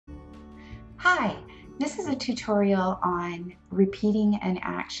Hi, this is a tutorial on repeating an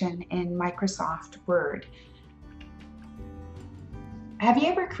action in Microsoft Word. Have you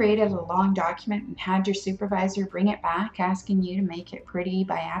ever created a long document and had your supervisor bring it back asking you to make it pretty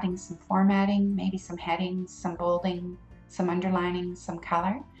by adding some formatting, maybe some headings, some bolding, some underlining, some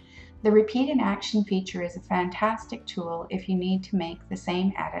color? The repeat in action feature is a fantastic tool if you need to make the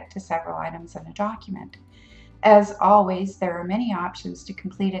same edit to several items in a document. As always, there are many options to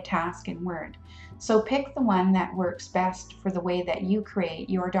complete a task in Word, so pick the one that works best for the way that you create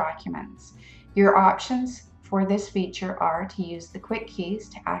your documents. Your options for this feature are to use the quick keys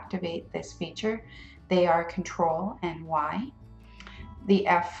to activate this feature. They are Control and Y, the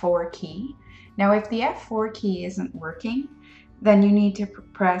F4 key. Now, if the F4 key isn't working, then you need to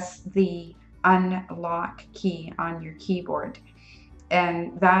press the unlock key on your keyboard,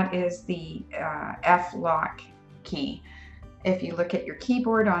 and that is the F-lock key. If you look at your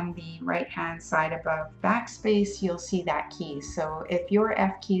keyboard on the right hand side above backspace, you'll see that key. So if your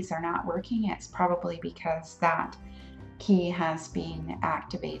F keys are not working, it's probably because that key has been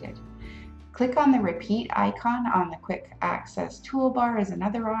activated. Click on the repeat icon on the quick access toolbar is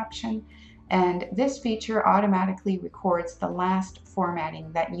another option, and this feature automatically records the last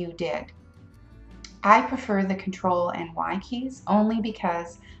formatting that you did. I prefer the Control and Y keys only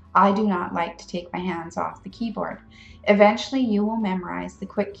because I do not like to take my hands off the keyboard. Eventually you will memorize the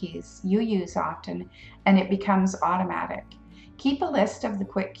quick keys you use often and it becomes automatic. Keep a list of the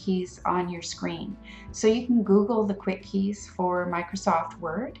quick keys on your screen. So you can Google the quick keys for Microsoft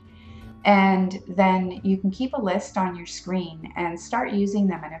Word, and then you can keep a list on your screen and start using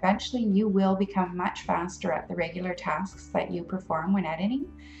them, and eventually you will become much faster at the regular tasks that you perform when editing.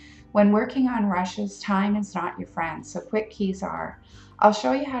 When working on rushes, time is not your friend, so quick keys are. I'll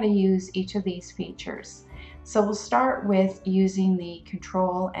show you how to use each of these features. So we'll start with using the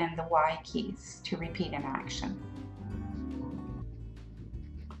Control and the Y keys to repeat an action.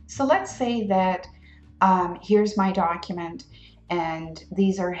 So let's say that here's my document, and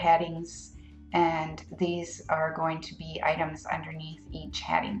these are headings, and these are going to be items underneath each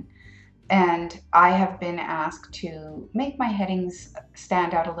heading. And I have been asked to make my headings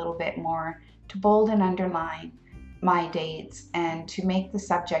stand out a little bit more, to bold and underline my dates, and to make the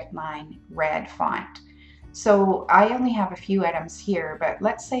subject line red font. So I only have a few items here, but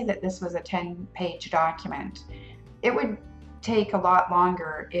let's say that this was a 10-page document. It would take a lot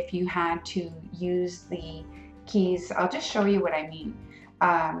longer if you had to use the keys. I'll just show you what I mean.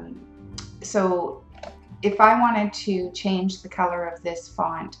 So if I wanted to change the color of this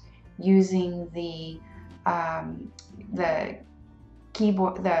font using the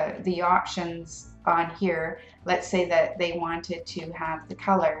keyboard, the options on here, let's say that they wanted to have the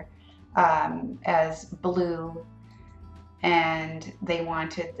color as blue, and they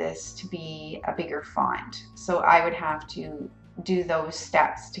wanted this to be a bigger font. So I would have to do those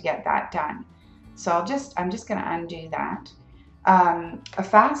steps to get that done. So I'm just going to undo that. A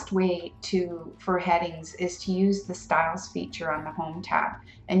fast way for headings is to use the Styles feature on the Home tab,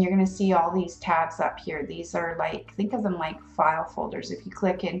 and you're going to see all these tabs up here. These are like, think of them like file folders. If you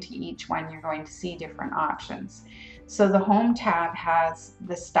click into each one, you're going to see different options. So the Home tab has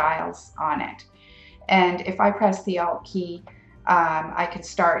the Styles on it, and if I press the Alt key, I can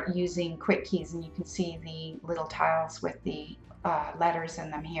start using quick keys, and you can see the little tiles with the letters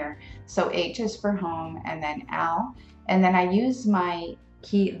in them here. So H is for Home, and then L. And then I use my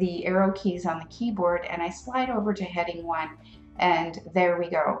the arrow keys on the keyboard, and I slide over to heading 1, and there we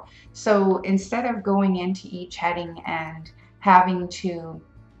go. So instead of going into each heading and having to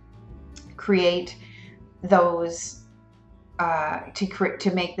create those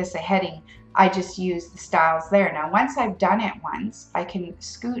to make this a heading, I just use the styles there. Now once I've done it once, I can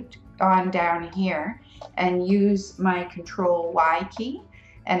scoot on down here and use my Control Y key,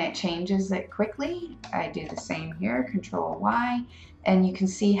 and it changes it quickly. I do the same here, Control Y, and you can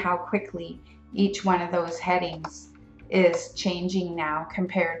see how quickly each one of those headings is changing now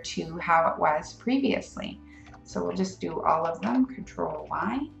compared to how it was previously. So we'll just do all of them, Control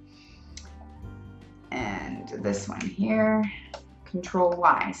Y, and this one here, Control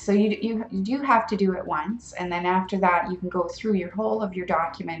Y. So you do have to do it once, and then after that you can go through your whole of your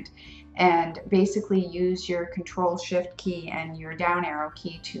document and basically use your Control Shift key and your down arrow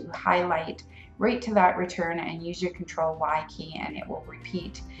key to highlight right to that return, and use your Control Y key and it will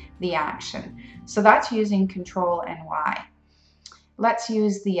repeat the action. So that's using Control and Y. Let's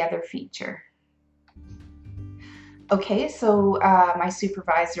use the other feature. Okay, so my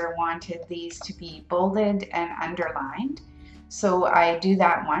supervisor wanted these to be bolded and underlined. So I do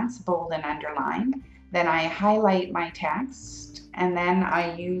that once, bold and underline. Then I highlight my text, and then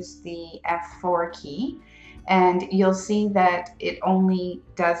I use the F4 key, and you'll see that it only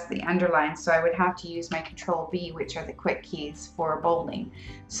does the underline, so I would have to use my Control V, which are the quick keys for bolding.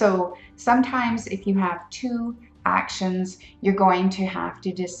 So sometimes if you have two actions, you're going to have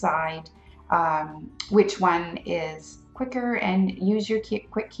to decide which one is quicker, and use your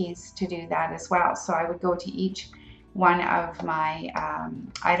quick keys to do that as well. So I would go to each one of my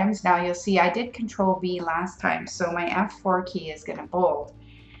items. Now you'll see I did Control V last time, so my F4 key is going to bold,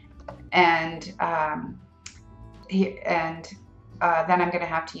 and then I'm going to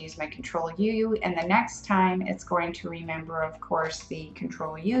have to use my Control U, and the next time it's going to remember, of course, the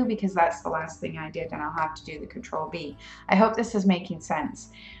Control U, because that's the last thing I did, and I'll have to do the Control V. I hope this is making sense.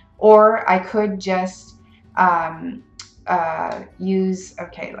 Or I could just use,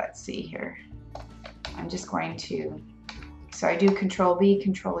 okay, let's see here. I'm just going to, so I do Control V,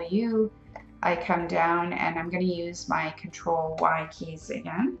 Control U, I come down, and I'm going to use my Control Y keys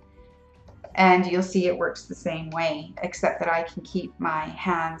again. And you'll see it works the same way, except that I can keep my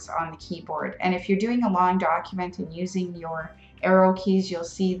hands on the keyboard. And if you're doing a long document and using your arrow keys, you'll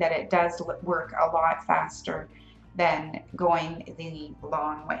see that it does work a lot faster than going the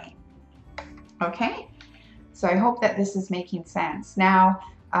long way. Okay, so I hope that this is making sense. Now,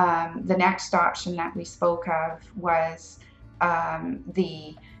 the next option that we spoke of was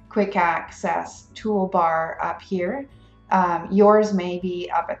the quick access toolbar up here. Yours may be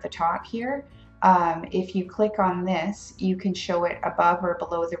up at the top here. If you click on this, you can show it above or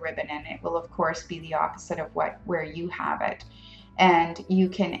below the ribbon, and it will of course be the opposite of where you have it. And you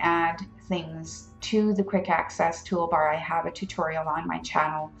can add things to the quick access toolbar. I have a tutorial on my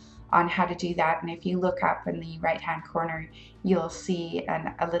channel on how to do that, and if you look up in the right hand corner, you'll see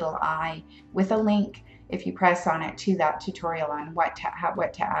a little eye with a link, if you press on it, to that tutorial on what to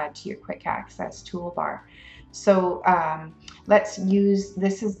add to your quick access toolbar. So let's use,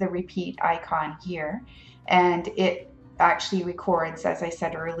 this is the repeat icon here, and it actually records, as I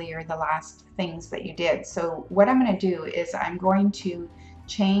said earlier, the last things that you did. So what I'm going to do is I'm going to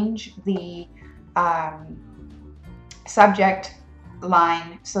change the subject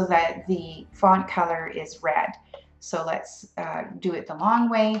line so that the font color is red. So let's do it the long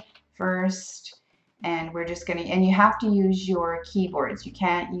way first, and we're just going to, and you have to use your keyboards. You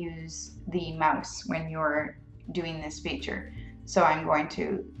can't use the mouse when you're doing this feature. So I'm going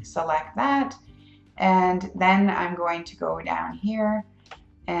to select that, and then I'm going to go down here,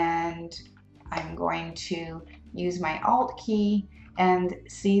 and I'm going to use my Alt key, and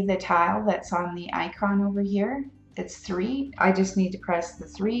see the tile that's on the icon over here. It's 3. I just need to press the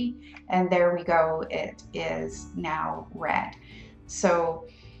 3, and there we go. It is now red. So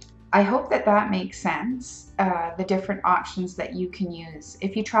I hope that that makes sense, the different options that you can use.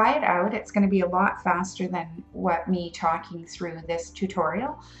 If you try it out, it's going to be a lot faster than what me talking through this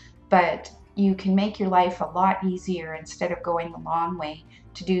tutorial, but you can make your life a lot easier. Instead of going the long way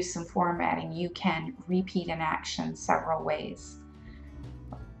to do some formatting, you can repeat an action several ways.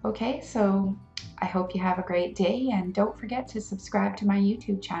 Okay, so I hope you have a great day, and don't forget to subscribe to my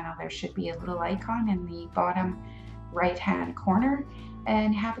YouTube channel. There should be a little icon in the bottom right hand corner,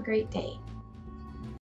 and have a great day.